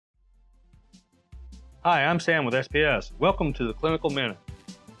Hi, I'm Sam with SPS. Welcome to the Clinical Minute.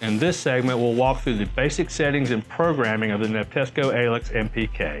 In this segment, we'll walk through the basic settings and programming of the Proteor ALLUX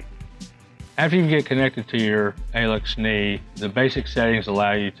MPK. After you get connected to your ALLUX knee, the basic settings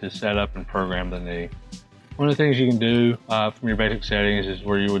allow you to set up and program the knee. One of the things you can do from your basic settings is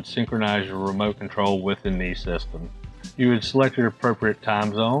where you would synchronize your remote control with the knee system. You would select your appropriate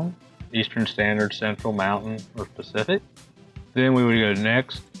time zone, Eastern Standard, Central, Mountain, or Pacific. Then we would go to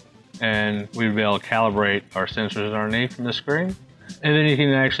next, and we would be able to calibrate our sensors on our knee from the screen. And then you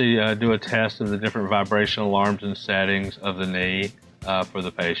can actually do a test of the different vibration alarms and settings of the knee for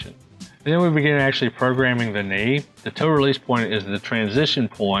the patient. And then we begin actually programming the knee. The toe release point is the transition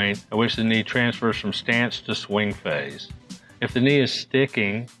point at which the knee transfers from stance to swing phase. If the knee is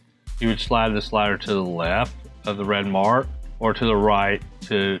sticking, you would slide the slider to the left of the red mark or to the right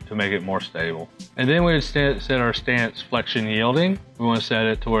to make it more stable. And then we would set our stance flexion yielding. We want to set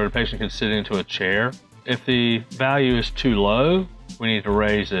it to where the patient can sit into a chair. If the value is too low, we need to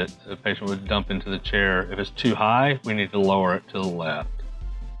raise it. The patient would dump into the chair. If it's too high, we need to lower it to the left.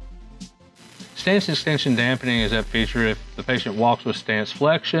 Stance extension dampening is that feature. If the patient walks with stance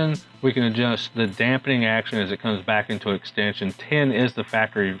flexion, we can adjust the dampening action as it comes back into extension. 10 is the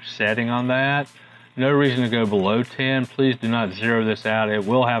factory setting on that. No reason to go below 10. Please do not zero this out. It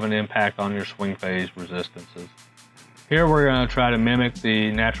will have an impact on your swing phase resistances. Here we're going to try to mimic the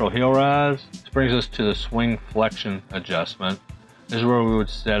natural heel rise. This brings us to the swing flexion adjustment. This is where we would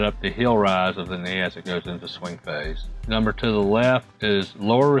set up the heel rise of the knee as it goes into swing phase. Number to the left is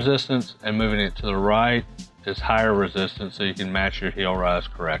lower resistance, and moving it to the right is higher resistance, so you can match your heel rise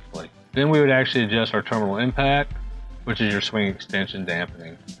correctly. Then we would actually adjust our terminal impact, which is your swing extension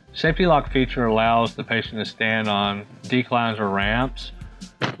dampening. Safety lock feature allows the patient to stand on declines or ramps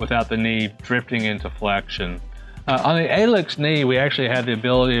without the knee drifting into flexion. On the ALLUX knee, we actually have the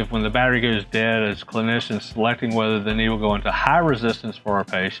ability of, when the battery goes dead, as clinicians selecting whether the knee will go into high resistance for our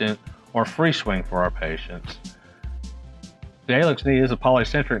patient or free swing for our patients. The ALLUX knee is a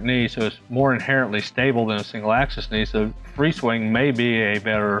polycentric knee, so it's more inherently stable than a single axis knee, so free swing may be a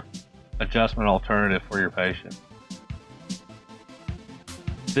better adjustment alternative for your patient.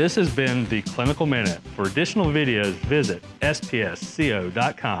 This has been the Clinical Minute. For additional videos, visit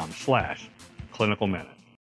spsco.com/clinicalminute.